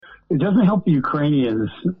It doesn't help the Ukrainians'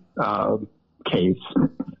 case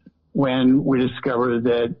when we discover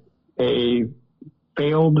that a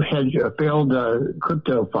failed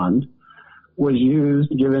crypto fund was used,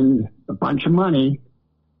 given a bunch of money,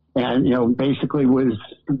 and basically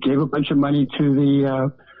gave a bunch of money to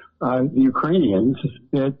the Ukrainians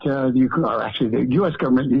that the U.S.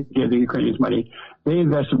 government gave the Ukrainians money. They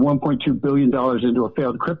invested $1.2 billion into a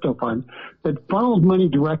failed crypto fund that funneled money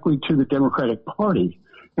directly to the Democratic Party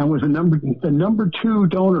and was the number two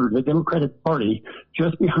donor to the Democratic Party,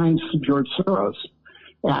 just behind George Soros.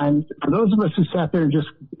 And for those of us who sat there and just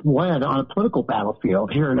bled on a political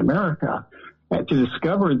battlefield here in America, to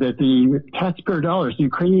discover that the taxpayer dollars, the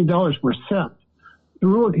Ukrainian dollars, were sent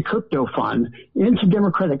through a crypto fund into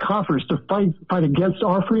Democratic coffers to fight against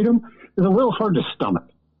our freedom is a little hard to stomach.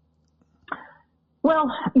 Well,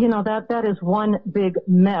 that is one big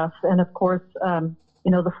mess, and of course,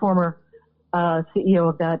 the former CEO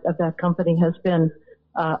of that company has been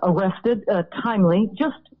arrested timely,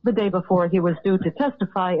 just the day before he was due to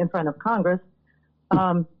testify in front of Congress.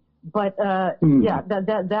 But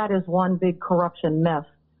that is one big corruption mess.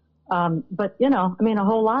 But a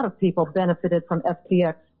whole lot of people benefited from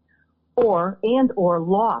FTX or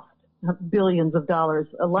lost billions of dollars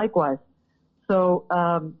likewise. So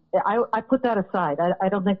I put that aside. I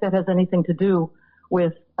don't think that has anything to do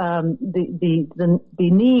with the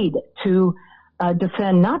need to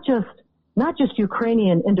defend not just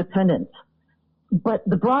Ukrainian independence, but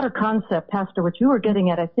the broader concept, Pastor, which you were getting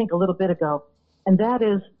at, I think, a little bit ago, and that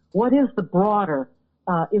is, what is the broader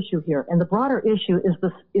issue here? And the broader issue is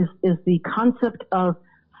the concept of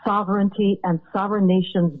sovereignty and sovereign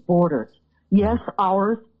nations' borders. Yes,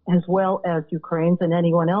 ours as well as Ukraine's and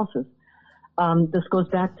anyone else's. This goes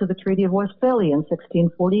back to the Treaty of Westphalia in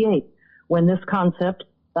 1648, when this concept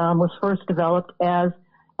was first developed as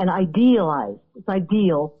an ideal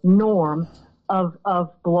norm of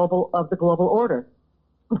the global order,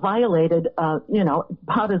 violated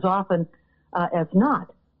about as often as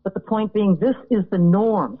not. But the point being, this is the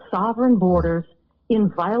norm. Sovereign borders,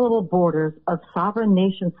 inviolable borders of sovereign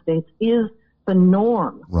nation states is the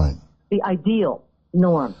norm. Right. The ideal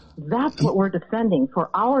norm. That's what we're defending for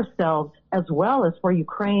ourselves as well as for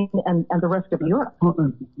Ukraine and the rest of Europe.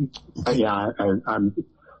 Yeah,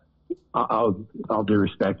 I'll do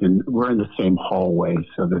respect, and we're in the same hallway,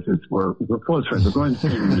 so we're close friends. We're going to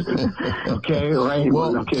the same okay, right?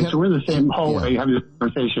 Well, so we're in the same hallway having this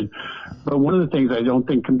conversation. But one of the things I don't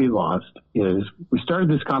think can be lost is we started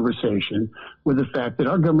this conversation with the fact that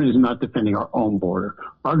our government is not defending our own border.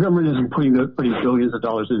 Our government isn't putting billions of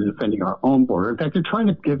dollars into defending our own border. In fact, they're trying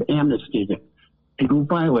to give amnesty to people who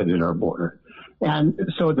violated our border. And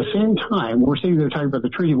so at the same time, we're sitting there talking about the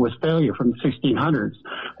Treaty of Westphalia from the 1600s.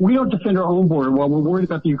 We don't defend our own border while we're worried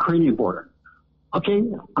about the Ukrainian border. Okay?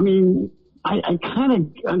 I mean, I kind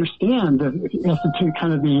of understand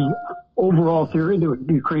the overall theory that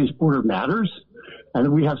Ukraine's border matters, and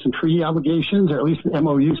that we have some treaty obligations, or at least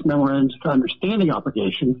MOUs, memorandums of understanding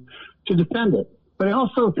obligations, to defend it. But I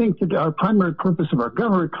also think that our primary purpose of our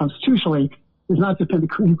government constitutionally is not to defend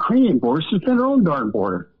the Ukrainian border, it's to defend our own darn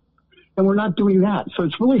border. And we're not doing that. So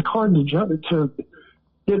it's really hard to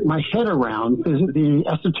get my head around the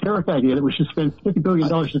esoteric idea that we should spend $50 billion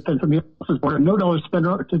to defend somebody else's border and no dollars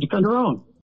to defend our own.